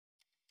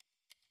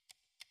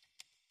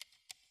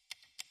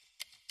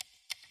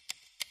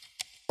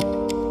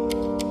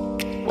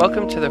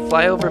Welcome to the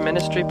Flyover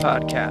Ministry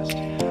Podcast,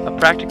 a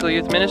practical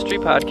youth ministry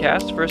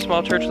podcast for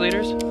small church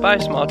leaders by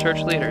small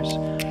church leaders.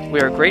 We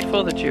are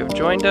grateful that you have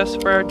joined us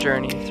for our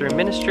journey through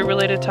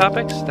ministry-related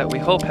topics that we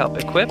hope help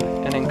equip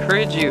and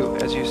encourage you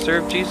as you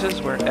serve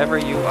Jesus wherever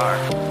you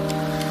are.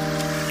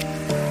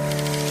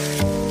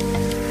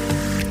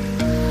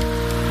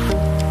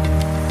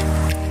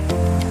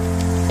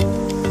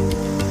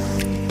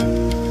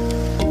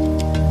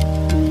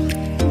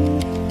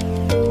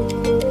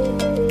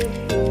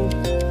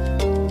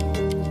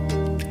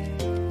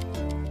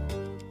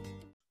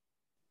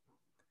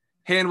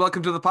 Hey, and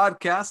welcome to the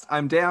podcast.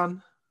 I'm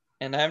Dan.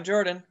 And I'm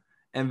Jordan.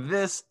 And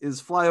this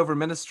is Flyover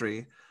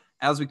Ministry.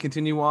 As we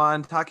continue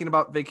on talking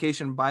about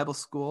Vacation Bible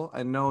School,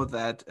 I know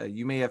that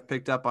you may have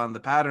picked up on the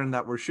pattern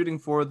that we're shooting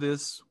for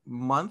this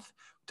month.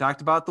 We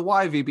talked about the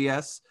why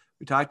VBS,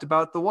 we talked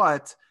about the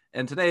what,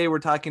 and today we're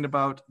talking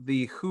about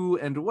the who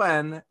and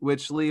when,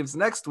 which leaves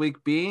next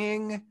week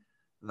being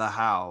the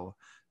how.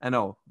 I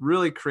know,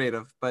 really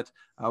creative, but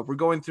we're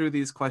going through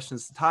these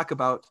questions to talk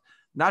about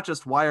not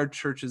just why our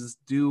churches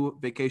do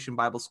Vacation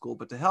Bible School,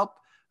 but to help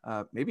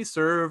maybe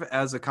serve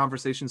as a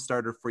conversation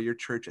starter for your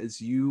church as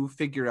you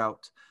figure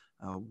out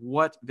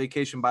what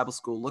Vacation Bible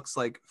School looks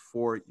like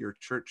for your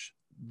church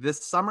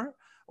this summer,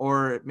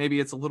 or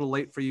maybe it's a little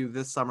late for you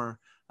this summer,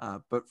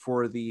 but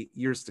for the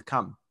years to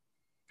come.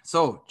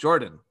 So,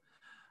 Jordan,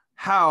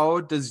 how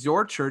does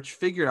your church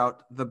figure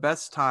out the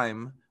best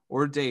time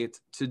or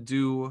date to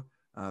do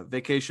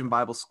Vacation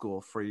Bible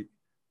School for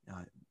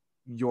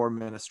your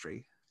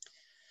ministry?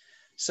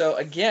 So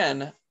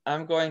again,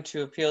 I'm going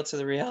to appeal to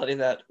the reality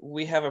that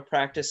we have a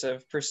practice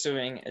of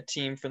pursuing a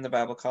team from the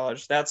Bible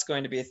College. That's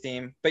going to be a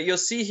theme. But you'll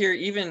see here,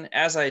 even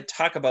as I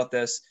talk about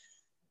this,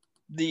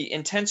 the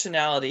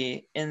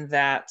intentionality in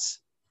that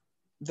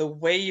the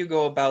way you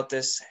go about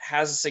this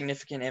has a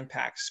significant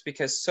impact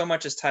because so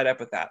much is tied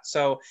up with that.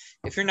 So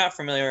if you're not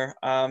familiar,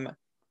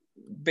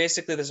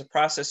 basically there's a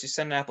process. You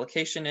send an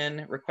application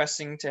in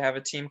requesting to have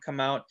a team come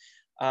out.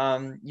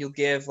 You'll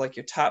give like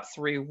your top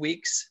 3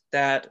 weeks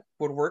that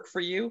would work for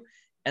you.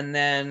 And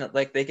then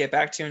like they get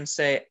back to you and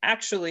say,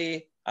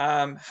 actually,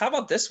 how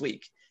about this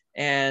week?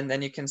 And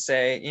then you can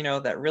say, you know,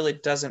 that really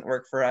doesn't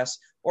work for us.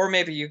 Or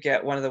maybe you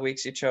get one of the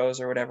weeks you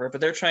chose or whatever,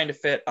 but they're trying to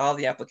fit all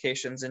the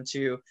applications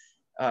into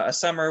a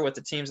summer with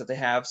the teams that they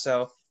have.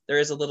 So there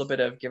is a little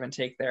bit of give and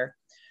take there.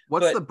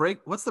 What's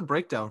the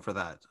breakdown for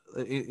that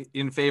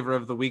in favor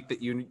of the week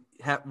that you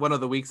have, one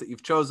of the weeks that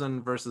you've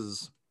chosen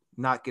versus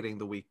not getting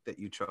the week that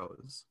you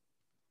chose?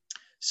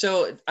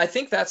 So I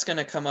think that's going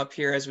to come up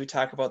here as we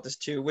talk about this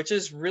too, which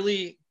is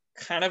really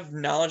kind of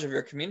knowledge of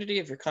your community,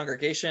 of your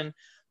congregation.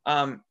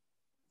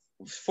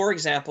 For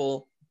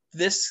example,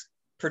 this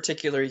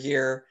particular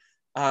year,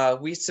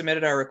 we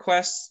submitted our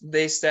requests.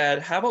 They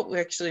said, how about we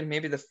actually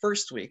maybe the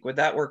first week? Would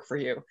that work for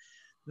you?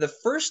 The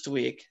first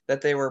week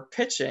that they were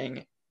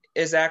pitching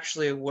is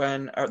actually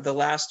when the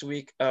last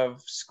week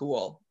of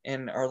school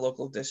in our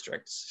local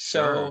districts.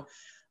 Sure. So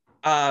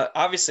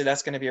obviously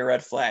that's going to be a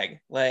red flag.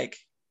 Like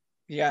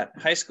you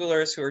got high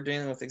schoolers who are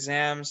dealing with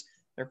exams.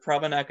 They're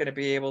probably not going to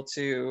be able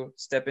to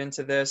step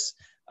into this.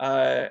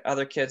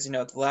 Other kids, you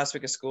know, the last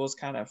week of school is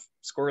kind of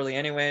squirrely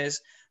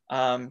anyways.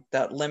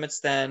 That limits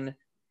then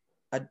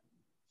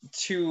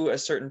to a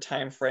certain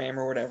time frame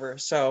or whatever.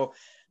 So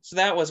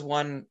that was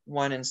one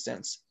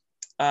instance.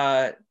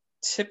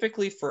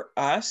 Typically for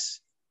us,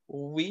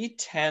 we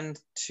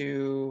tend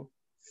to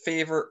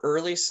favor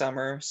early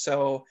summer.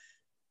 So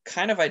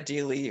kind of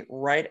ideally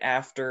right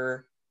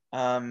after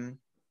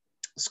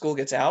school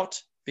gets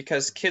out,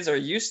 because kids are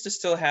used to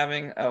still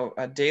having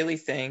a daily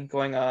thing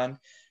going on.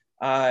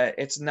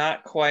 It's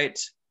not quite,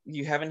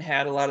 you haven't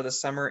had a lot of the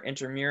summer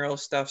intramural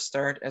stuff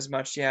start as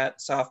much yet.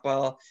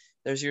 Softball,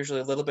 there's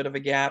usually a little bit of a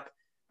gap.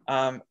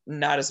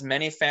 Not as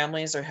many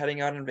families are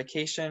heading out on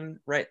vacation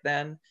right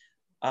then.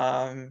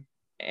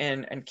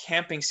 And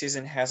camping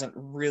season hasn't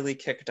really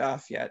kicked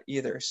off yet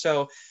either.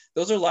 So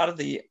those are a lot of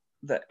the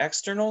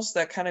externals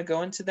that kind of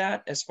go into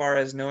that as far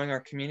as knowing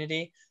our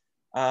community.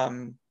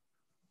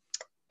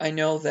 I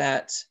know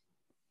that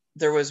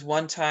there was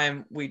one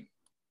time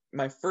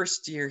my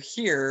first year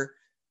here,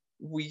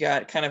 we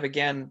got kind of,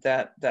 again,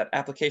 that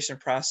application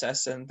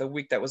process, and the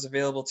week that was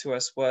available to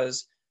us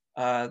was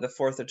the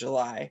 4th of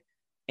July.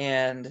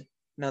 And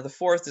now the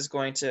 4th is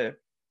going to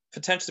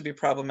potentially be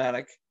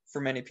problematic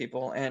for many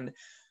people. And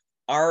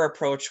our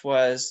approach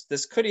was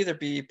this could either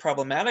be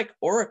problematic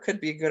or it could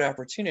be a good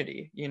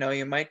opportunity. You know,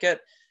 you might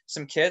get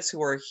some kids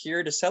who are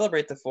here to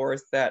celebrate the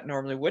 4th that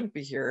normally wouldn't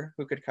be here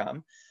who could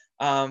come.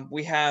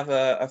 We have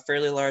a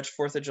fairly large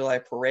 4th of July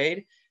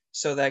parade.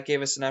 So that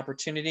gave us an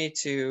opportunity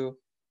to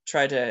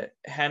try to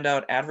hand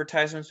out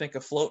advertisements, make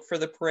a float for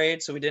the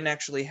parade. So we didn't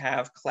actually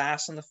have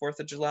class on the 4th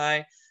of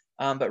July,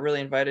 but really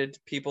invited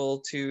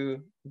people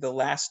to the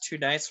last 2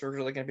 nights. We're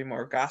really going to be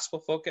more gospel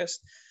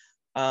focused.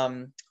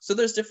 So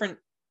there's different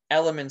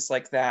elements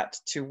like that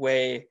to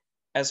weigh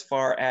as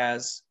far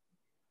as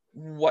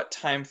what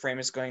time frame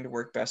is going to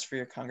work best for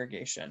your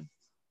congregation.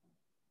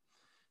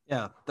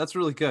 Yeah, that's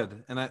really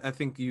good. And I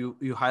think you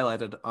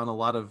highlighted on a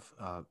lot of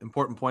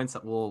important points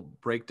that we'll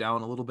break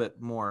down a little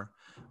bit more.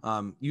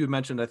 You had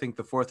mentioned, I think,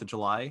 the 4th of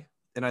July.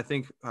 And I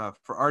think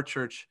for our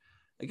church,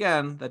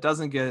 again, that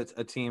doesn't get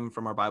a team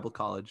from our Bible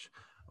college.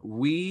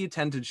 We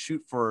tend to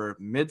shoot for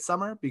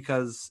midsummer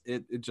because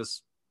it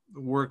just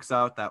works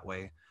out that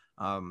way.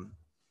 Um,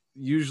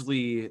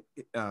 Usually,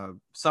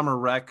 summer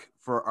rec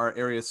for our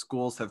area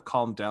schools have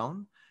calmed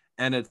down,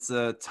 and it's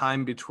a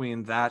time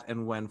between that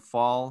and when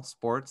fall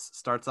sports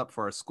starts up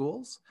for our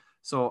schools.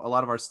 So a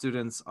lot of our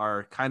students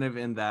are kind of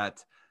in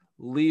that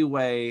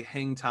leeway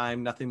hang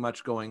time, nothing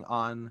much going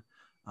on.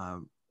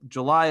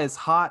 July is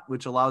hot,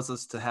 which allows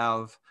us to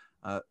have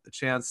a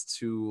chance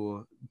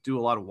to do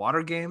a lot of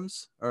water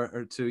games,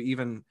 or to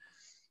even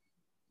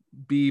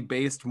be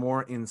based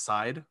more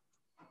inside,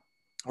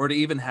 or to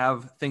even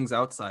have things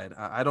outside.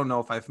 I don't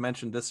know if I've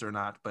mentioned this or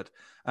not, but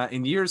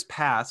in years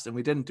past, and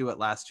we didn't do it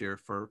last year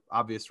for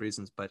obvious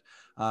reasons, but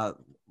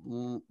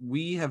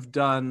we have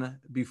done,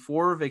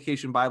 before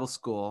Vacation Bible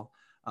School,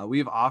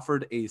 we've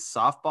offered a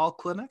softball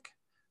clinic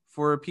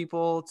for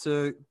people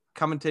to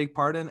come and take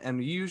part in. And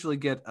we usually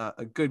get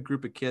a good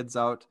group of kids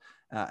out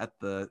at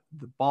the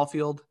ball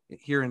field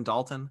here in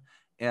Dalton.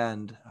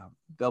 And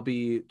there'll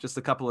be just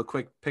a couple of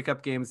quick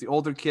pickup games. The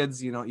older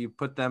kids, you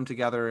put them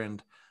together,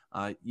 and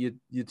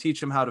you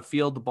teach them how to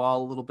field the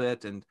ball a little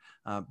bit, and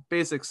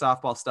basic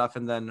softball stuff,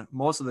 and then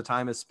most of the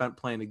time is spent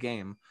playing a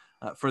game.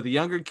 For the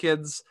younger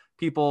kids,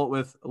 people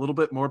with a little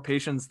bit more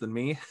patience than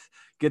me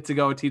get to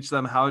go teach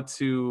them how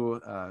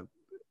to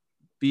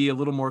be a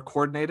little more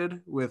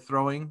coordinated with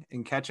throwing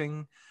and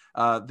catching.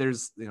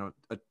 There's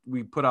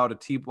we put out a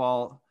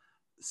t-ball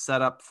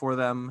setup for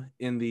them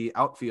in the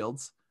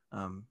outfields.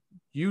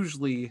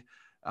 Usually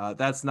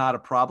that's not a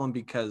problem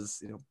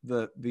because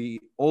the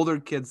older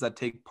kids that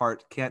take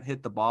part can't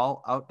hit the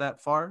ball out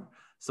that far,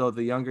 so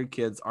the younger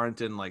kids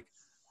aren't in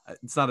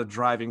it's not a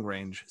driving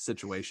range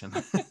situation.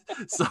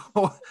 So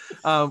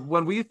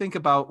when we think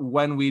about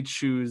when we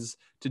choose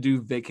to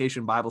do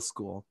Vacation Bible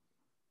School,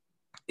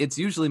 it's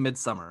usually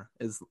midsummer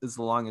is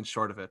the long and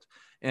short of it.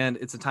 And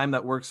it's a time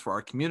that works for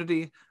our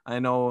community. I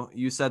know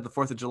you said the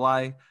 4th of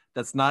July.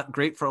 That's not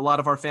great for a lot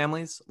of our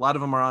families. A lot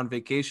of them are on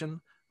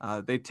vacation.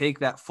 They take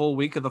that full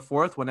week of the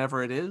 4th,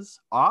 whenever it is,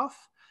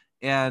 off,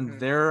 and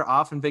they're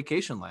off in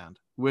vacation land,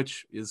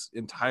 which is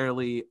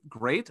entirely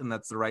great, and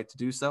that's the right to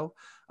do so.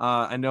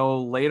 I know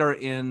later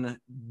in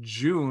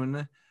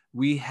June,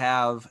 we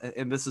have,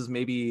 and this is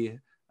maybe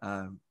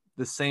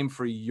the same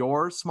for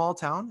your small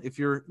town if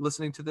you're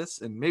listening to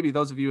this, and maybe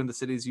those of you in the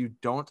cities, you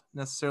don't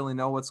necessarily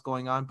know what's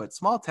going on, but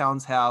small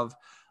towns have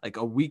like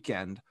a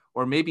weekend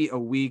or maybe a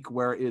week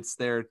where it's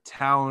their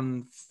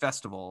town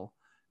festival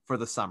for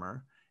the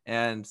summer.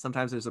 And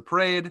sometimes there's a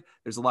parade,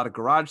 there's a lot of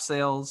garage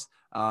sales,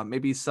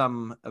 maybe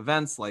some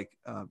events like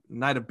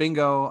night of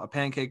bingo, a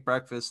pancake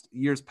breakfast,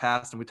 years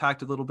past. And we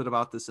talked a little bit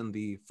about this in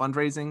the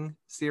fundraising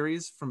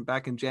series from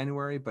back in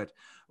January, but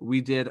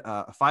we did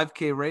a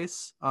 5K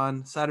race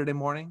on Saturday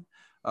morning,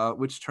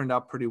 which turned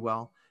out pretty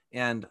well.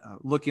 And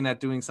looking at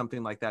doing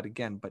something like that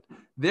again. But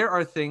there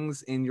are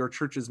things in your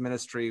church's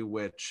ministry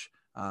which,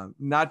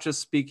 not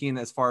just speaking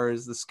as far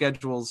as the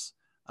schedules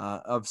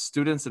of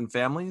students and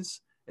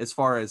families, as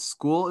far as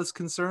school is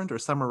concerned or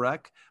summer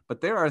rec,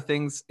 but there are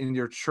things in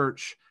your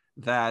church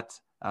that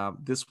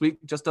this week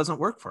just doesn't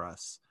work for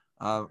us.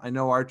 I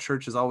know our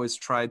churches have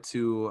tried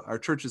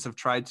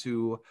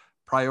to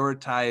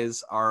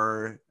prioritize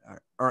our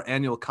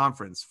annual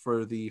conference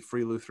for the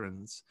Free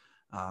Lutherans.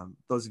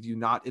 Those of you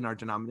not in our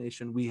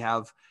denomination, we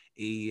have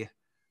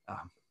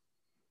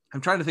I'm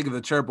trying to think of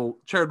a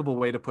charitable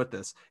way to put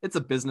this. It's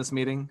a business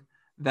meeting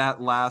that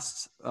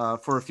lasts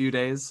for a few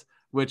days,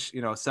 which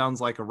sounds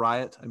like a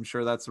riot. I'm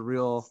sure that's a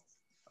real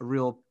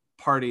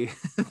party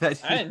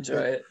that I enjoy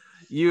it.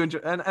 You enjoy,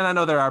 and I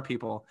know there are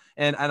people,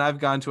 and I've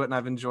gone to it and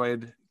I've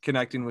enjoyed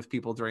connecting with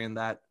people during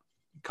that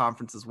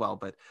conference as well.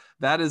 But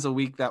that is a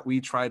week that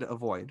we try to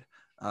avoid.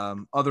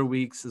 Other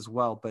weeks as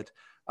well. But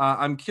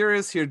I'm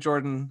curious here,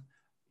 Jordan.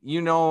 I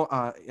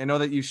know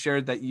that you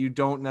shared that you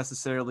don't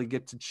necessarily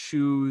get to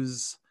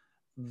choose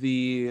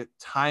the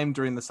time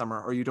during the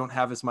summer, or you don't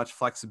have as much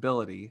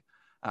flexibility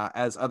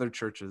as other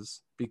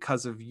churches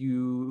because of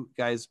you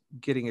guys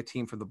getting a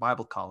team from the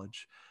Bible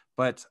college.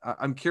 But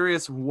I'm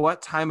curious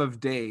what time of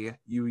day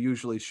you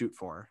usually shoot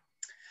for.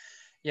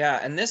 Yeah,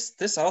 and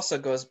this also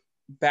goes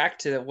back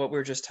to what we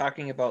were just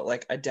talking about,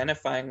 like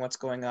identifying what's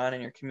going on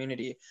in your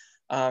community.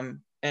 And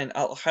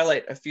I'll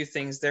highlight a few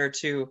things there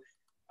too.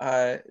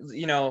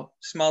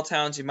 Small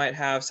towns, you might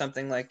have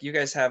something like, you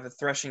guys have a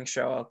threshing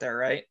show out there,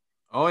 right?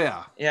 Oh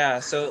yeah. Yeah,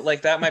 so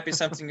like that might be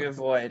something to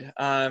avoid.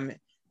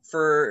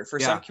 For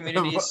some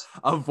communities,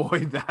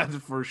 avoid that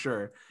for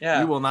sure.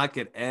 Yeah, you will not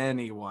get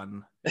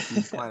anyone if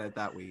you plan it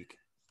that week.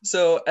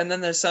 So, and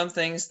then there's some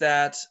things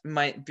that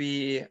might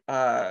be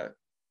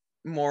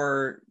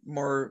more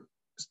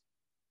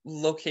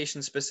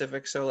location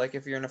specific. So like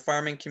if you're in a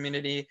farming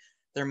community,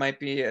 there might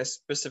be a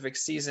specific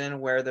season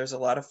where there's a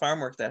lot of farm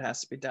work that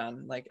has to be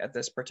done, like at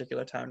this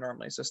particular time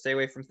normally. So stay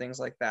away from things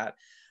like that.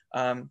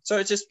 So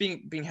it's just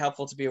being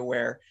helpful to be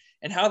aware,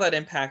 and how that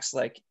impacts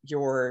like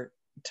your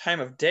time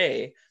of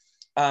day.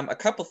 A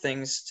couple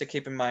things to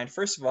keep in mind.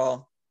 First of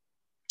all,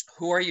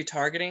 who are you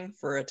targeting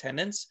for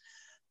attendance?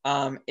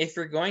 If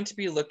you're going to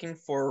be looking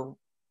for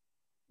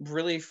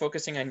really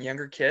focusing on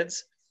younger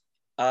kids,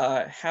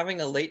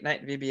 having a late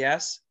night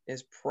VBS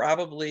is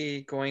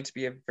probably going to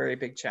be a very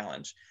big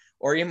challenge.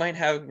 Or you might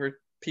have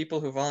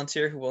people who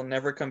volunteer who will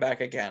never come back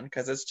again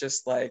because it's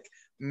just like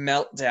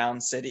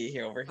meltdown city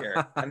here over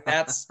here, and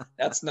that's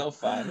no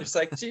fun. It's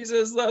like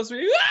Jesus loves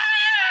me,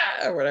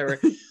 or whatever.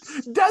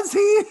 Does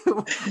he?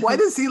 Why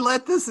does he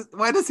let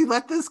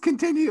this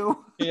continue?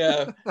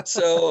 Yeah.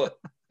 So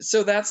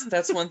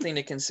that's one thing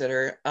to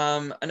consider.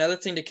 Another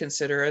thing to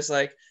consider is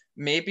like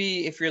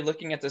maybe if you're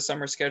looking at the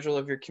summer schedule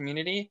of your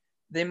community,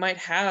 they might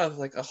have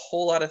like a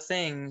whole lot of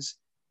things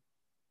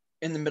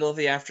in the middle of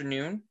the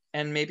afternoon,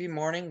 and maybe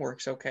morning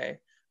works okay.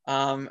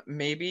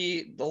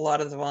 Maybe a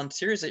lot of the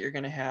volunteers that you're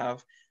going to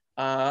have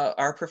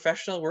are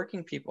professional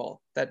working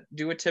people that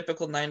do a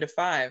typical 9 to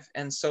 5.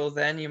 And so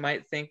then you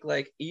might think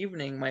like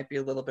evening might be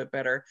a little bit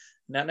better,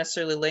 not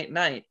necessarily late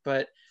night,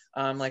 but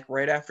like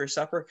right after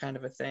supper kind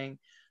of a thing.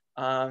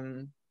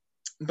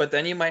 But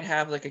then you might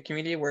have like a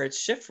community where it's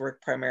shift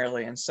work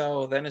primarily. And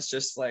so then it's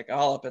just like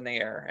all up in the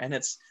air, and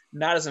it's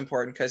not as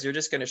important because you're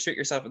just going to shoot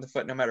yourself in the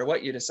foot no matter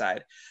what you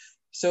decide.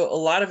 So a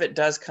lot of it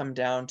does come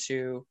down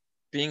to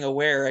being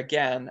aware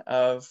again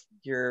of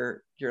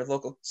your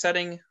local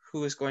setting,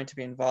 who is going to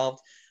be involved.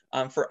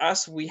 For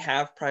us, we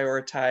have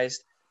prioritized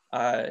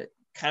kind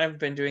of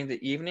been doing the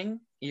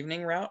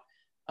evening route.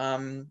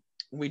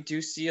 We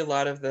do see a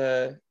lot of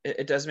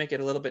it does make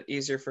it a little bit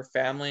easier for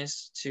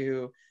families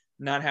to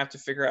not have to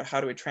figure out how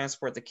do we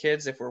transport the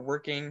kids if we're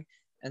working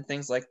and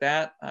things like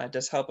that. It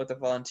does help with the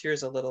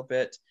volunteers a little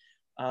bit.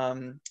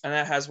 And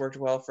that has worked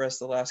well for us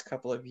the last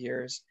couple of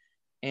years.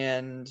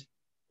 And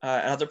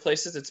other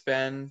places it's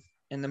been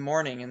in the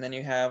morning, and then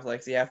you have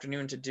like the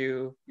afternoon to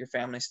do your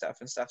family stuff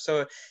and stuff.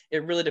 So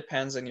it really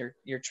depends on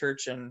your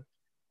church, and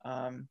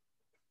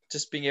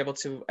just being able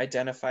to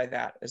identify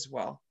that as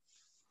well.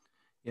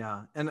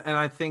 Yeah. And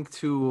I think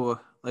too,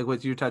 like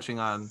what you're touching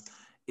on,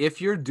 if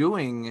you're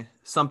doing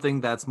something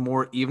that's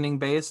more evening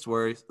based,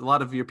 where a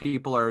lot of your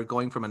people are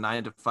going from a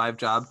 9 to 5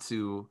 job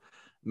to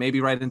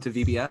maybe right into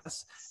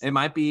VBS, it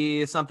might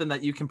be something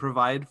that you can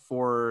provide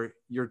for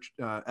your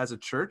as a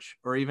church,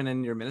 or even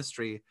in your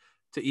ministry,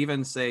 to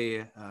even say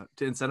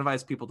to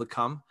incentivize people to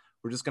come.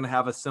 We're just going to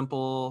have a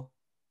simple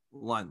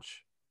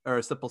lunch or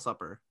a simple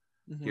supper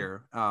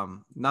here.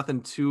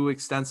 Nothing too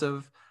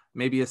extensive,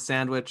 maybe a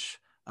sandwich,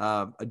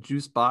 a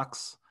juice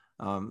box,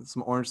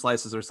 some orange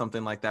slices or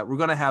something like that. We're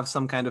going to have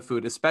some kind of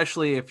food,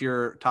 especially if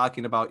you're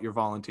talking about your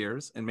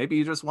volunteers, and maybe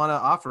you just want to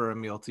offer a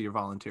meal to your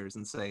volunteers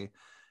and say,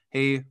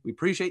 hey, we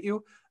appreciate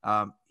you.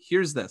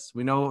 Here's this.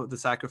 We know the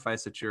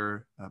sacrifice that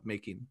you're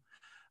making.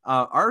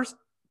 Our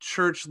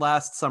church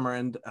last summer,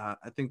 and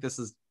I think this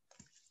is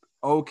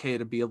okay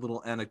to be a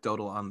little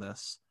anecdotal on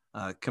this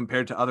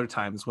compared to other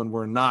times when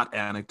we're not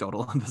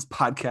anecdotal on this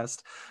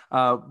podcast.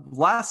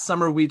 Last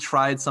summer, we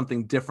tried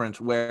something different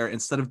where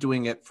instead of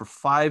doing it for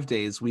 5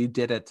 days, we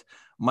did it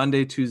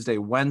Monday, Tuesday,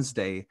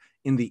 Wednesday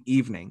in the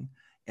evening.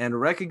 And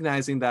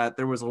recognizing that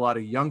there was a lot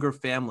of younger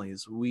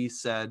families, we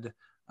said,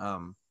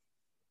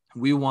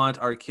 we want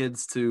our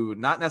kids to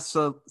not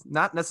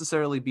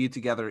necessarily be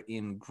together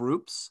in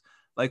groups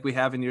like we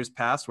have in years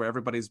past, where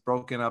everybody's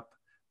broken up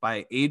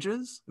by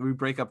ages. We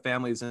break up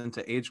families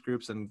into age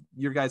groups, and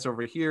your guys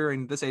over here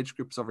and this age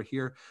group's over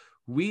here.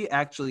 We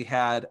actually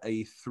had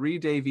a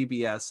 3-day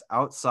VBS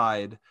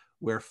outside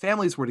where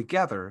families were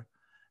together,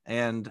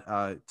 and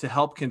to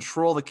help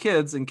control the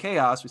kids in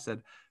chaos, we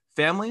said,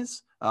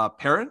 families,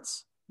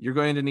 parents, you're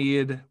going to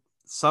need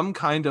some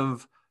kind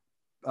of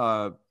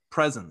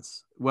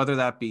presence, whether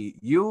that be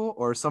you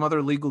or some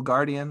other legal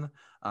guardian,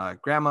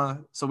 grandma.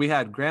 So we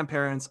had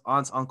grandparents,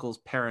 aunts, uncles,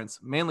 parents,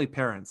 mainly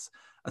parents,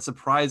 a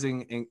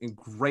surprising and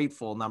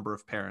grateful number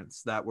of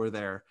parents that were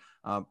there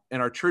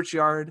in our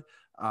churchyard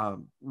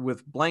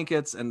with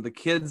blankets, and the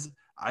kids,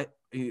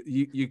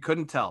 you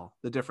couldn't tell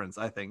the difference,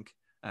 I think.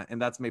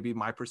 And that's maybe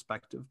my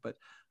perspective, but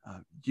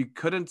you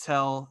couldn't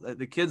tell.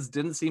 The kids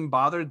didn't seem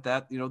bothered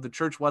that, the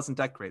church wasn't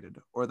decorated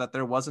or that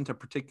there wasn't a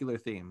particular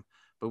theme.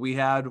 But we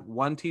had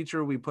one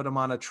teacher, we put him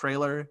on a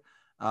trailer,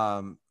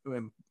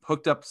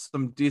 hooked up a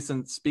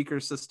decent speaker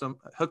system,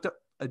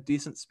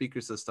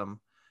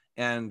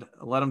 and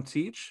let him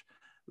teach.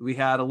 We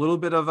had a little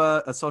bit of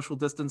a social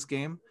distance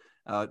game,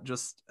 and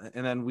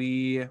then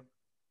we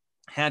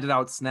handed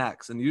out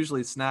snacks. And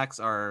usually snacks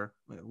were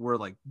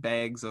like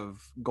bags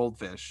of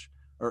goldfish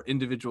or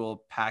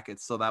individual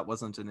packets, so that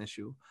wasn't an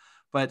issue.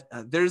 But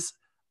there's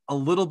a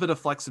little bit of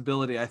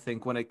flexibility, I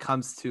think, when it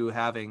comes to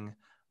having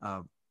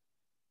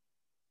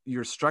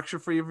your structure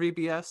for your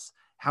VBS,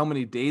 how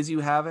many days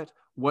you have it,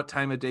 what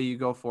time of day you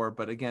go for.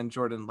 But again,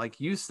 Jordan, like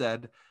you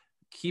said,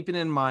 keeping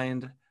in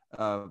mind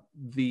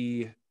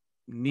the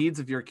needs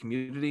of your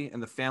community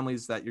and the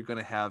families that you're going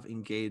to have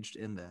engaged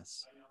in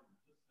this.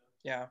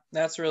 Yeah,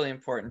 that's really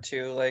important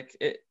too. Like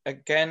it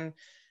again,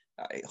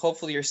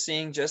 hopefully you're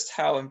seeing just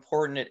how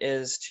important it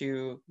is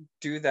to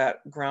do that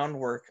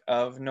groundwork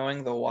of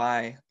knowing the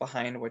why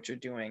behind what you're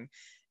doing,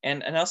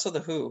 and also the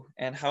who,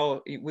 and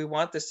how we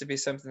want this to be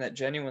something that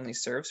genuinely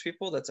serves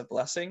people, that's a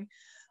blessing,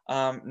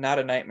 not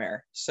a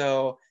nightmare.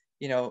 So,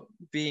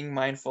 being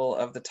mindful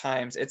of the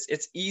times.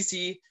 It's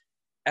easy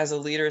as a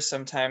leader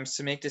sometimes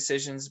to make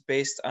decisions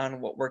based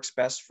on what works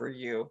best for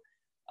you.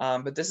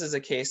 But this is a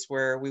case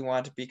where we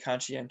want to be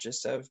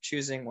conscientious of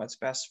choosing what's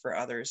best for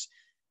others.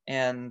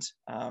 And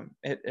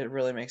it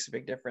really makes a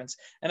big difference.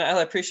 And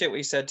I appreciate what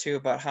you said too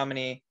about how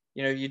many,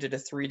 you did a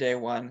 3-day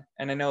one.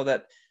 And I know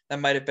that that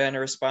might have been a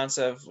response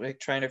of like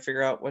trying to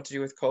figure out what to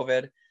do with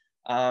COVID.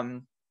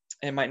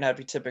 It might not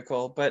be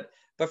typical, but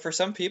for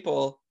some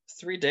people,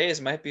 3 days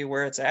might be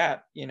where it's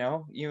at. You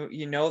know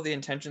the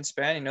intention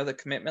span, the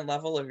commitment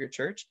level of your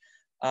church.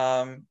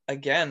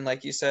 Again,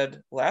 like you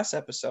said last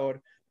episode,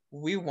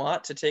 we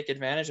want to take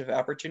advantage of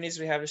opportunities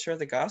we have to share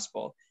the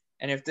gospel.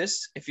 And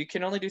if you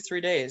can only do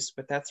 3 days,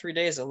 but that 3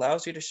 days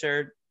allows you to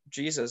share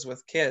Jesus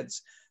with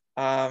kids,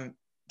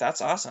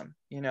 that's awesome.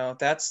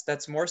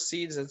 That's more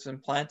seeds that's been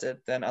planted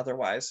than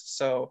otherwise.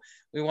 So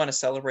we want to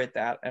celebrate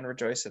that and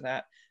rejoice in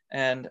that.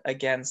 And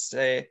again,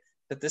 say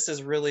that this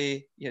is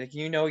really,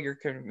 your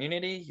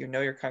community,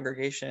 your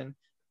congregation,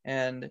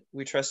 and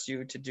we trust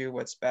you to do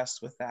what's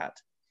best with that.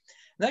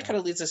 And that kind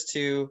of leads us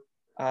to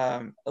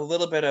a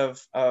little bit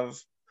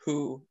of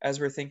who, as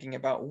we're thinking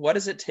about what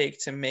does it take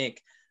to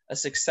make a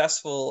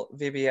successful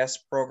VBS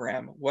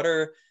program. What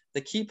are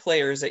the key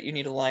players that you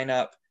need to line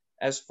up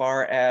as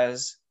far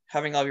as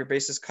having all your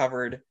bases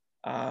covered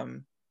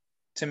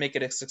to make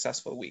it a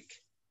successful week?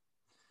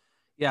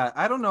 Yeah,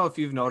 I don't know if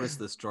you've noticed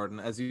this, Jordan,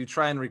 as you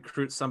try and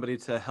recruit somebody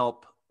to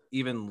help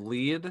even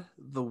lead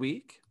the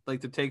week,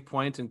 like to take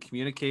point and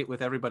communicate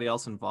with everybody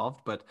else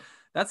involved. But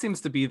that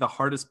seems to be the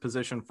hardest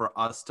position for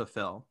us to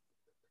fill.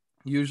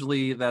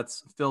 Usually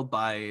that's filled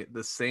by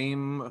the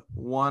same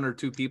 1 or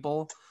 2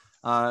 people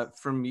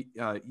from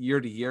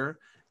year to year.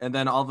 And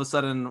then all of a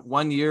sudden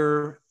 1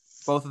 year,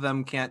 both of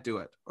them can't do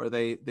it, or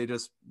they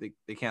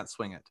can't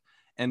swing it.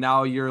 And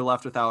now you're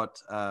left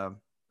without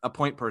a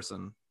point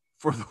person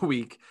for the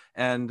week.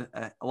 And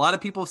a lot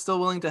of people still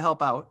willing to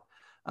help out,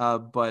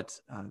 but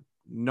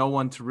no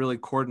one to really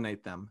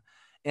coordinate them.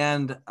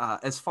 And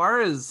as far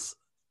as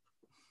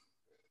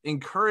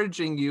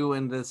encouraging you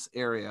in this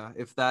area,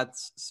 if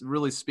that's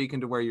really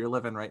speaking to where you're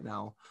living right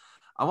now,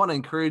 I want to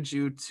encourage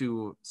you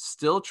to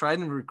still try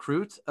and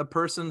recruit a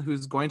person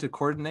who's going to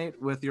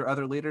coordinate with your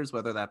other leaders,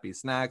 whether that be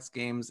snacks,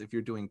 games, if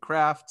you're doing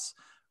crafts,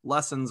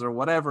 lessons, or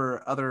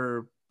whatever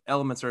other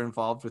elements are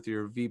involved with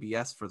your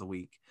VBS for the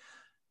week.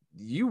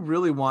 You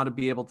really want to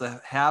be able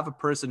to have a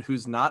person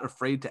who's not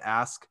afraid to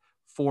ask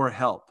for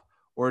help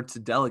or to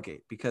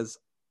delegate, because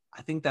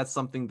I think that's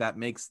something that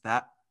makes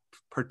that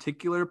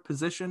particular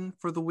position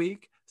for the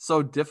week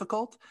so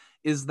difficult,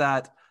 is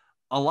that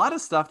a lot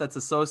of stuff that's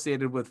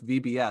associated with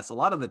VBS, a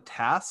lot of the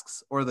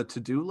tasks or the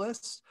to-do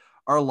lists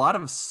are a lot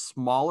of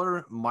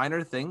smaller,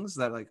 minor things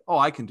that like, oh,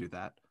 I can do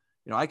that.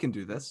 I can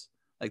do this.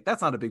 Like,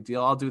 that's not a big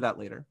deal. I'll do that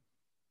later.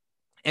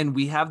 And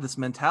we have this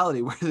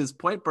mentality where this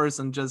point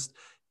person just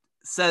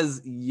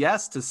says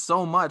yes to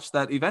so much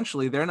that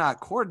eventually they're not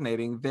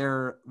coordinating.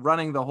 They're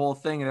running the whole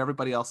thing and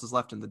everybody else is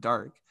left in the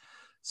dark.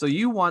 So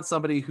you want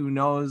somebody who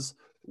knows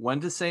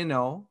when to say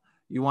no.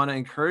 You want to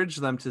encourage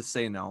them to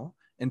say no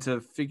and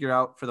to figure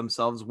out for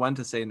themselves when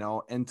to say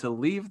no, and to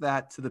leave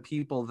that to the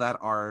people that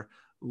are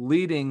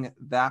leading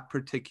that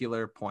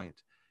particular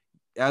point.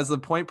 As the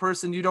point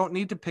person, you don't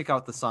need to pick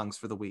out the songs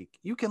for the week.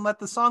 You can let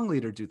the song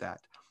leader do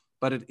that.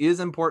 But it is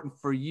important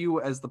for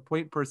you as the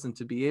point person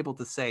to be able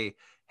to say,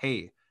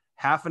 hey,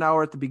 half an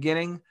hour at the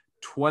beginning,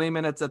 20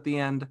 minutes at the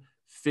end,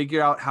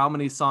 figure out how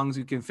many songs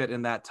you can fit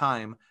in that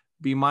time.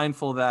 Be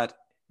mindful that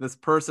this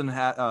person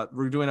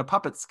we're doing a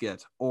puppet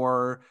skit,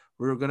 or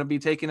we're going to be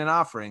taking an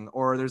offering,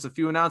 or there's a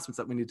few announcements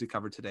that we need to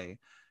cover today.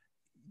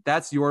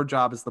 That's your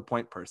job as the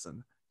point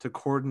person, to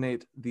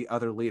coordinate the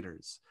other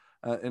leaders.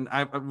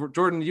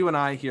 Jordan, you and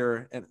I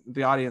here, and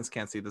the audience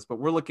can't see this, but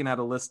we're looking at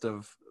a list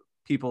of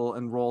people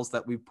and roles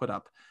that we've put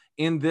up.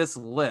 In this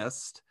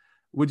list,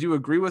 would you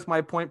agree with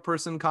my point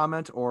person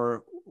comment,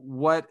 or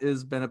what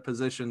has been a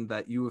position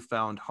that you have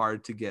found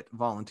hard to get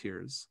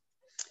volunteers?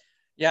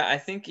 Yeah, I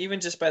think even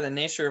just by the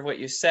nature of what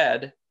you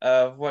said,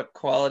 of what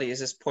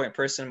qualities this point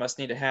person must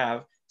need to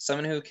have,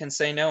 someone who can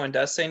say no and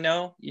does say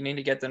no, you need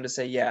to get them to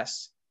say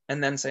yes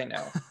and then say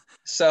no.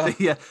 So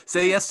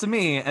say yes to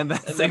me and then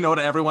say no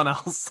to everyone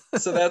else.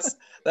 So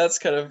that's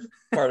kind of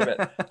part of it.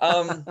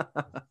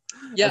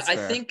 Yeah,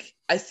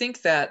 I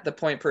think that the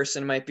point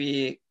person might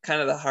be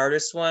kind of the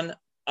hardest one.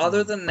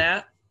 Other than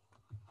that,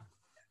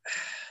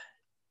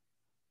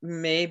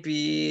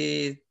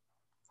 maybe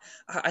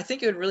I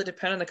think it would really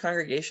depend on the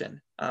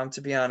congregation,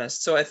 to be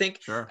honest. So I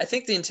think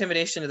the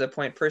intimidation of the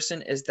point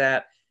person is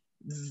that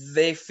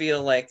they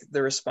feel like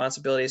the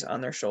responsibility is on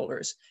their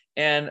shoulders.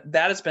 And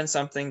that has been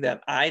something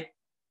that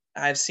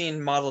I've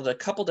seen modeled a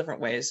couple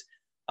different ways.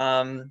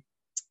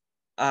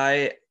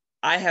 I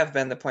have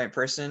been the point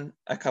person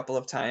a couple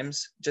of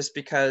times, just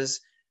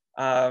because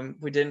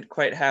We didn't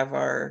quite have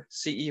our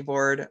CE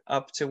board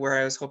up to where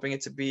I was hoping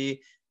it to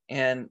be,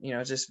 and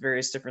just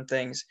various different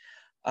things.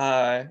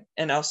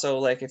 And also,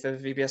 like, if a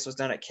VBS was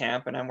done at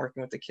camp and I'm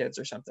working with the kids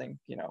or something.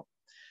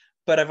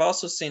 But I've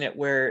also seen it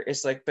where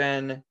it's like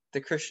been the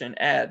Christian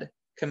Ed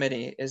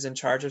committee is in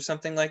charge of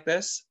something like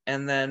this,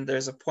 and then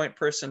there's a point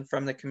person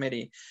from the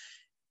committee.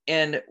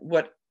 And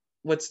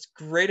what's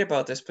great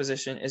about this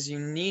position is you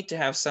need to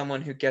have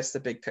someone who gets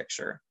the big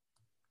picture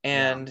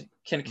and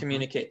can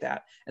communicate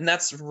that. And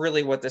that's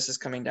really what this is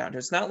coming down to.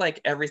 It's not like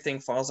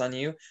everything falls on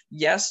you.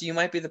 Yes, you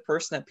might be the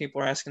person that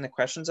people are asking the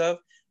questions of,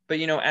 but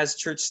as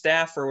church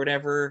staff or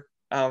whatever,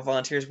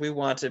 volunteers, we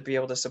want to be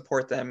able to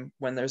support them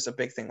when there's a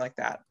big thing like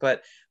that.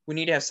 But we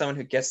need to have someone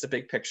who gets the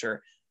big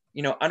picture,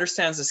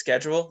 understands the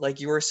schedule,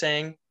 like you were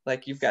saying,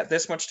 like you've got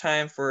this much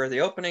time for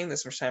the opening,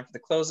 this much time for the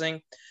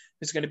closing,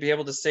 who's going to be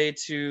able to say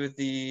to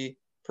the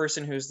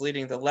person who's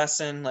leading the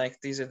lesson, like,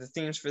 these are the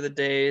themes for the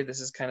day, this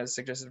is kind of the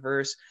suggested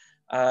verse,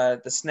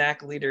 the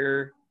snack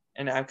leader,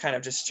 and I'm kind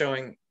of just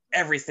showing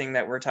everything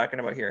that we're talking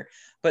about here.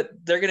 But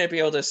they're going to be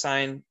able to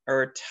assign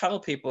or tell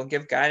people and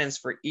give guidance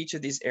for each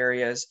of these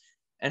areas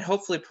and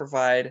hopefully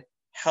provide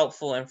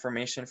helpful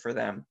information for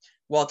them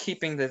while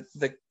keeping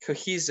the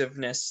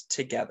cohesiveness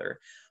together.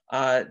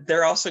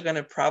 They're also going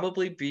to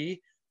probably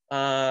be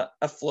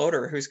a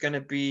floater who's going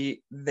to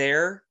be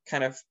there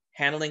kind of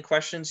handling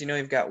questions.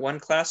 You've got one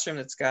classroom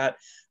that's got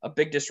a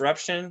big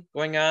disruption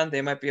going on.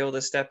 They might be able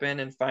to step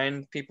in and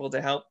find people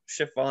to help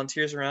shift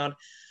volunteers around.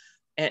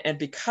 And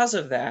because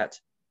of that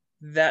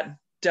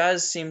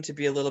does seem to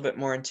be a little bit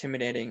more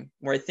intimidating,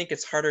 where I think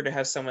it's harder to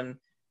have someone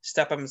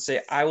step up and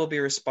say, I will be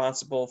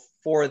responsible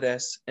for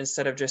this,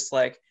 instead of just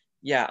like,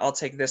 yeah, I'll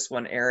take this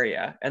one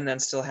area, and then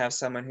still have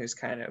someone who's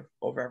kind of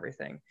over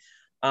everything.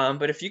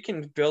 But if you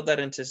can build that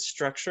into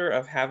structure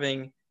of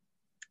having,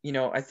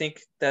 I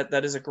think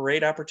that is a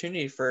great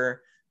opportunity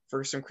for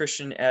some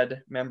Christian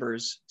Ed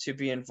members to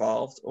be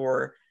involved,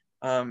 or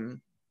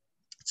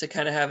to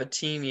kind of have a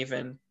team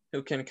even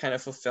who can kind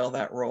of fulfill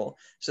that role.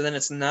 So then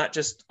it's not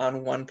just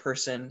on one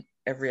person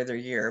every other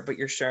year, but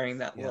you're sharing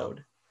that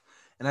load.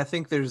 And I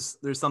think there's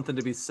something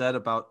to be said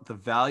about the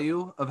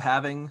value of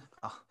having,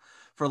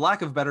 for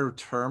lack of a better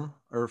term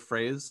or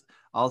phrase,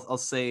 I'll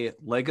say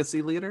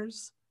legacy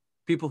leaders,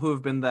 people who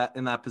have been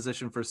in that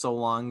position for so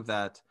long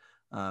that,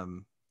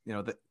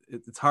 that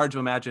it's hard to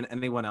imagine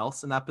anyone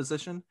else in that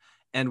position.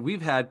 And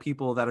we've had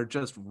people that are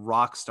just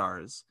rock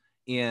stars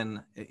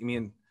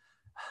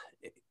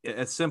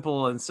as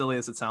simple and silly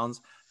as it sounds,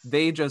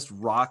 they just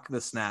rock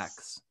the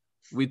snacks.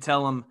 We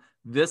tell them,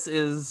 this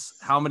is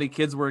how many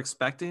kids we're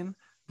expecting.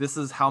 This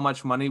is how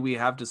much money we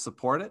have to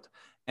support it,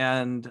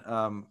 and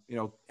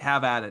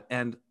have at it.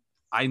 And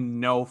I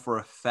know for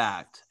a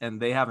fact,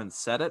 and they haven't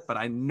said it, but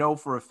I know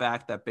for a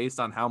fact that based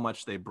on how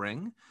much they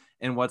bring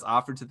and what's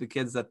offered to the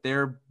kids, that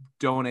they're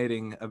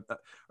donating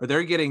or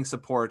they're getting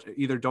support,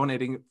 either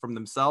donating from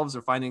themselves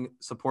or finding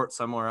support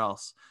somewhere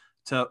else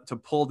to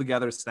pull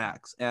together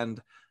snacks.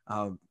 And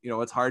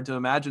it's hard to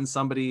imagine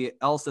somebody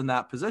else in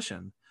that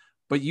position,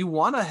 but you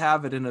want to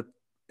have it in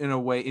a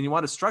way, and you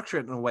want to structure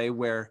it in a way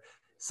where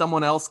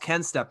someone else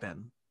can step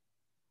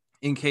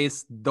in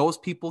case those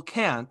people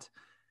can't.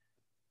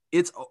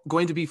 It's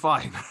going to be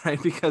fine,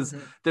 right? Because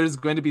there's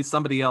going to be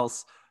somebody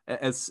else.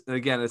 As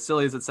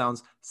silly as it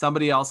sounds,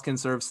 somebody else can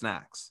serve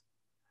snacks.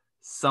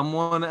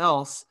 Someone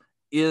else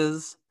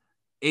is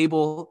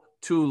able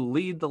to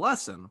lead the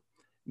lesson,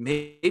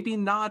 maybe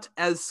not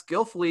as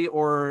skillfully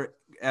or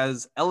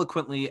as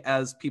eloquently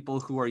as people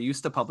who are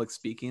used to public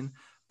speaking,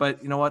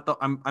 but you know what?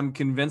 I'm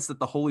convinced that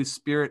the Holy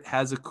Spirit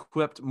has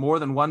equipped more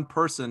than one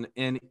person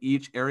in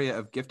each area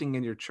of gifting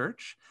in your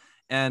church.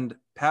 And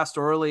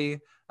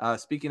pastorally,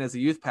 speaking as a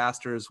youth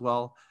pastor as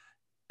well,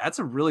 that's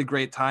a really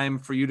great time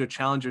for you to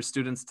challenge your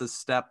students to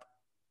step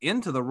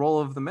into the role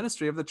of the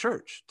ministry of the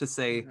church, to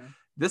say,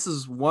 this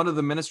is one of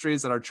the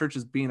ministries that our church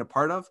is being a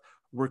part of.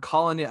 We're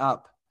calling you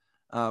up.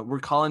 We're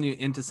calling you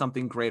into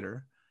something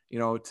greater,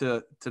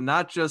 to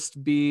not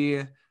just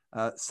be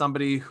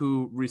somebody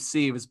who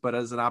receives, but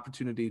as an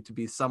opportunity to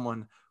be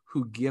someone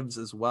who gives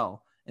as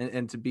well,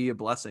 and to be a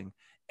blessing.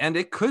 And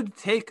it could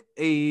take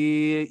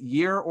a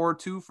year or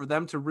two for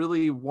them to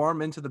really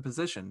warm into the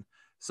position.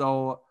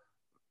 So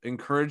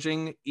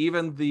encouraging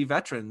even the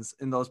veterans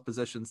in those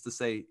positions to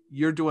say,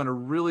 you're doing a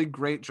really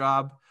great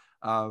job.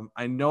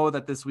 I know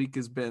that this week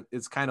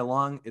it's kind of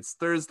long. It's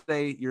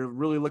Thursday. You're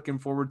really looking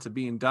forward to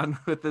being done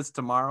with this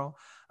tomorrow.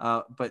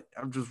 But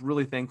I'm just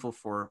really thankful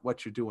for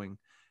what you're doing.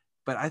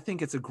 But I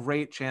think it's a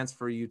great chance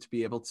for you to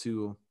be able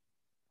to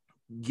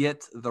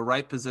get the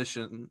right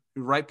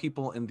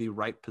people in the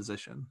right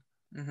position.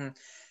 And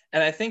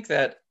I think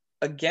that,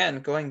 again,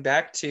 going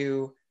back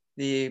to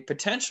the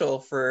potential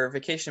for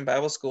Vacation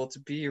Bible School to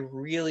be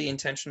really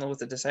intentional with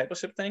the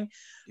discipleship thing,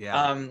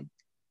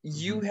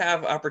 you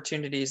have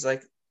opportunities,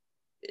 like,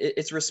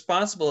 it's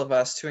responsible of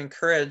us to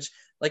encourage,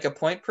 like, a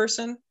point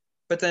person,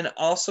 but then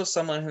also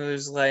someone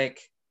who's like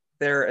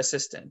their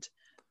assistant.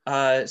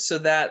 so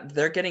that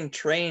they're getting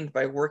trained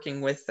by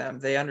working with them.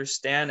 They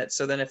understand it.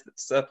 So then if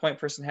the point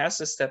person has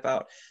to step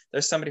out,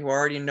 there's somebody who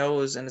already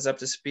knows and is up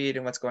to speed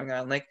in what's going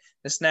on. Like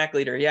the snack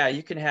leader, yeah,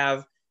 you can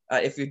have,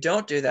 if you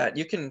don't do that,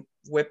 you can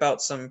whip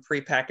out some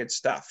prepackaged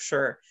stuff,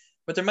 sure.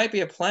 But there might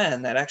be a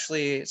plan that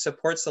actually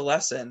supports the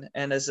lesson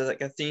and is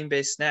like a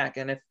theme-based snack.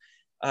 And if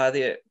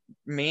the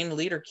main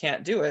leader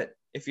can't do it,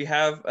 if you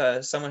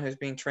have someone who's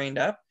being trained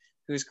up,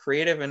 who's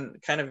creative and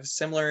kind of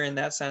similar in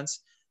that sense,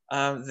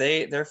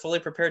 they're fully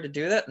prepared to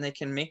do that, and they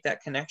can make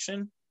that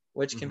connection,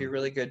 which can be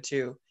really good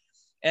too.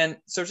 And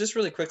so just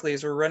really quickly,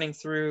 as we're running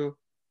through,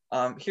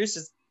 here's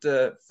just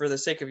for the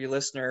sake of you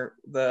listener,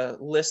 the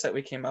list that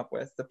we came up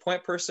with. The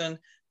point person,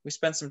 we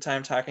spent some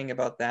time talking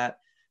about that.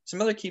 Some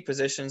other key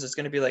positions, it's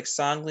going to be like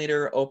song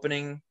leader,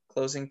 opening,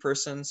 closing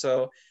person.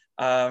 So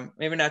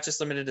maybe not just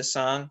limited to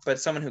song, but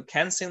someone who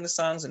can sing the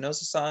songs and knows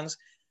the songs.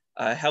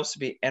 Helps to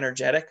be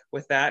energetic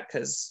with that,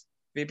 because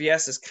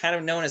VBS is kind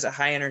of known as a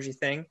high energy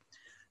thing.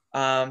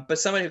 But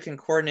somebody who can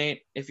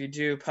coordinate if you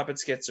do puppet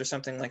skits or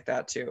something like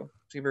that too.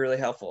 It's going to be really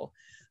helpful.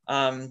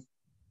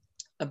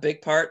 A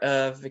big part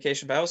of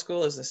Vacation Bible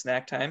School is the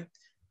snack time.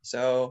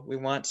 So we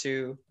want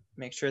to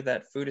make sure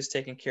that food is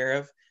taken care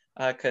of,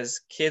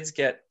 because kids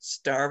get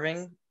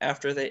starving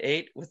after they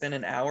ate within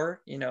an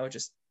hour.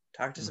 Just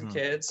talk to some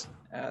kids.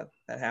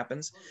 That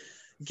happens.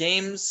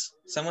 Games,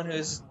 someone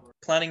who's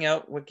planning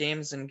out what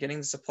games and getting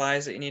the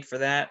supplies that you need for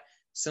that.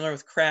 Similar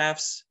with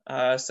crafts,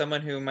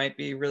 someone who might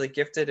be really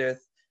gifted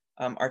with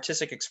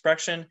artistic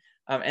expression.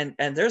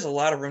 And there's a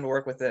lot of room to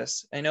work with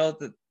this. I know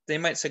that they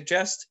might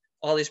suggest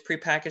all these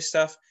prepackaged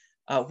stuff.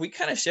 We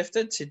kind of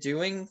shifted to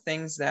doing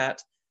things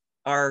that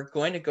are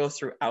going to go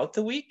throughout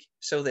the week,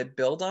 so they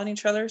build on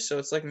each other. So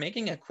it's like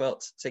making a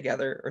quilt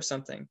together or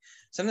something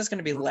that's going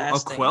to be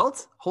lasting. A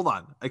quilt? Hold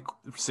on.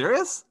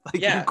 Serious?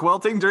 Like yeah. You're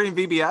quilting during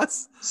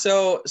VBS?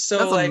 So that's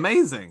like,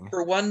 amazing.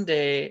 For one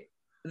day,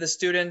 the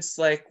students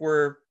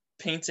were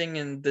painting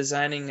and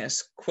designing a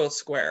quilt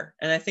square.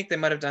 And I think they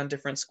might have done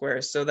different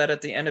squares, so that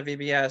at the end of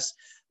VBS,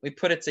 we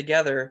put it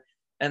together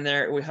and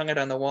we hung it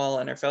on the wall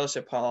in our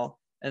fellowship hall.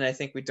 And I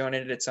think we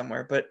donated it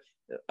somewhere. But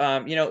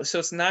so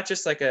it's not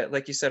just like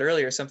you said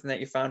earlier, something that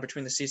you found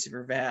between the seats of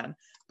your van,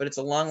 but it's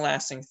a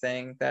long-lasting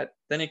thing that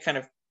then it kind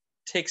of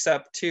takes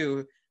up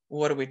to,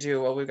 what do we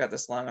do? Well, we've got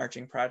this long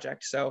arching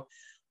project. So,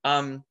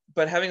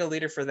 but having a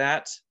leader for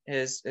that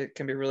it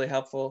can be really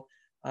helpful.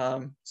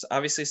 So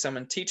obviously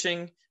someone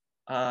teaching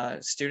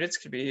students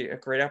could be a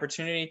great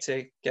opportunity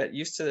to get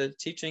used to the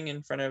teaching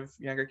in front of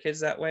younger kids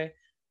that way.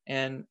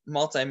 And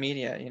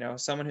multimedia,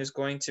 someone who's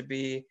going to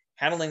be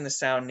handling the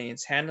sound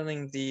needs,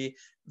 handling the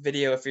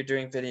video if you're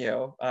doing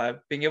video,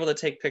 being able to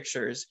take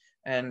pictures,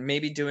 and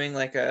maybe doing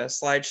like a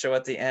slideshow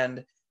at the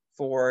end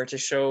to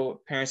show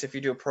parents, if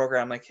you do a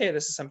program like, hey,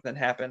 this is something that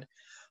happened.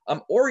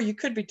 Or you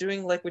could be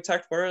doing, like we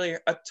talked about earlier,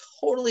 a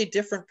totally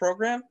different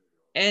program,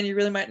 and you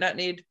really might not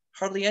need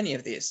hardly any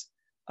of these.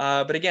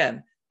 But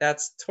again,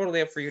 that's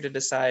totally up for you to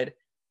decide.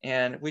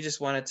 And we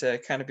just wanted to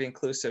kind of be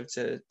inclusive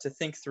to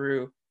think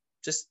through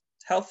just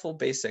helpful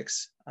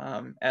basics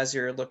as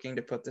you're looking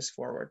to put this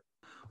forward.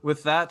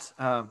 With that,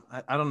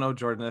 I don't know,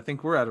 Jordan, I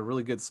think we're at a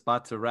really good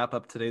spot to wrap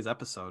up today's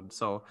episode.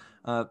 So,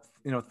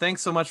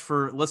 thanks so much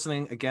for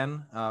listening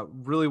again.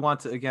 Really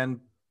want to, again,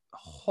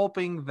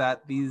 hoping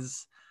that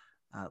these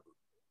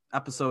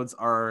episodes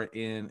are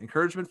an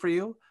encouragement for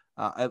you.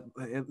 At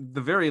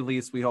the very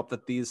least, we hope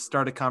that these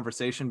start a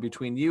conversation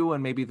between you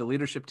and maybe the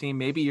leadership team.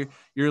 Maybe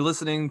you're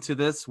listening to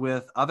this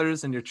with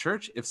others in your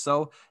church. If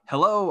so,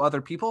 hello,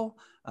 other people.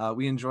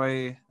 We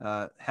enjoy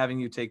having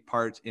you take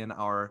part in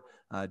our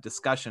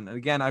discussion. And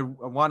again, I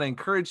want to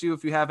encourage you,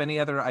 if you have any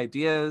other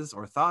ideas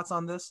or thoughts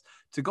on this,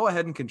 to go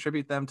ahead and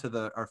contribute them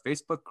to our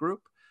Facebook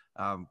group.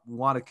 We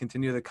want to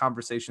continue the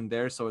conversation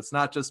there. So it's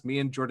not just me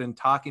and Jordan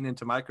talking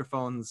into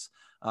microphones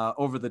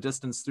over the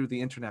distance through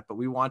the internet, but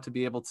we want to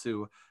be able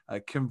to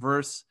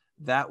converse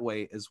that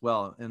way as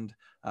well. And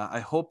I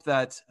hope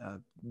that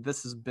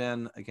this has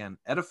been, again,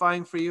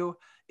 edifying for you.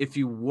 If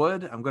you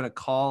would, I'm going to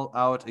call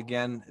out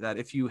again that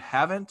if you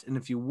haven't, and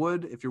if you're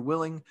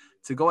willing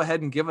to go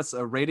ahead and give us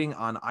a rating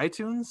on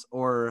iTunes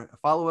or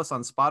follow us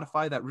on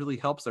Spotify, that really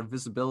helps our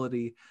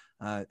visibility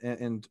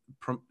and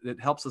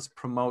it helps us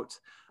promote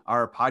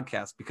our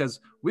podcast, because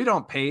we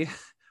don't pay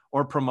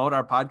or promote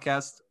our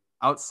podcast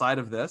outside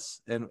of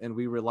this, and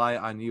we rely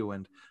on you.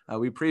 And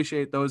we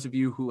appreciate those of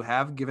you who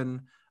have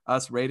given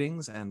us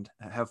ratings and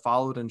have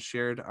followed and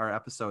shared our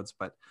episodes,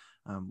 but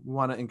we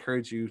want to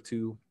encourage you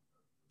to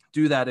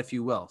do that if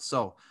you will.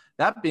 So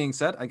that being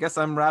said, I guess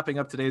I'm wrapping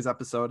up today's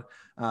episode.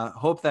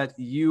 Hope that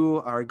you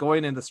are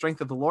going in the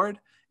strength of the Lord,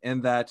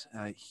 and that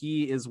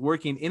he is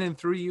working in and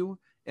through you.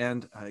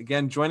 And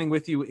again, joining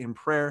with you in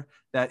prayer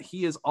that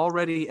he is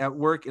already at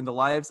work in the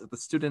lives of the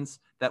students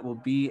that will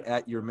be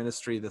at your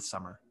ministry this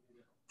summer.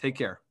 Take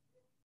care.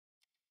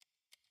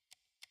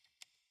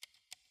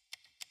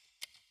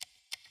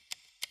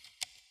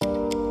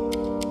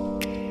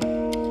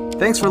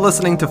 Thanks for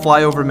listening to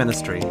Flyover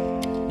Ministry.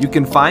 You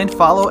can find,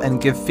 follow,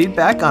 and give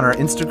feedback on our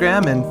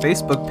Instagram and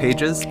Facebook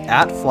pages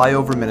at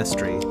Flyover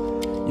Ministry.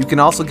 You can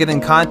also get in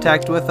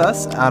contact with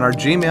us on our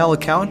Gmail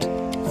account,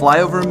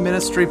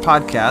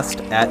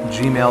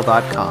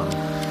 flyoverministrypodcast@gmail.com.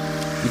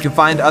 You can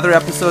find other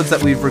episodes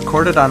that we've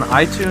recorded on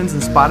iTunes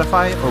and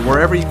Spotify or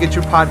wherever you get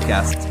your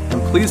podcasts,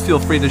 and please feel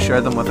free to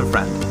share them with a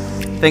friend.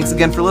 Thanks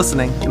again for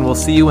listening, and we'll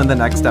see you in the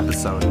next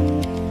episode.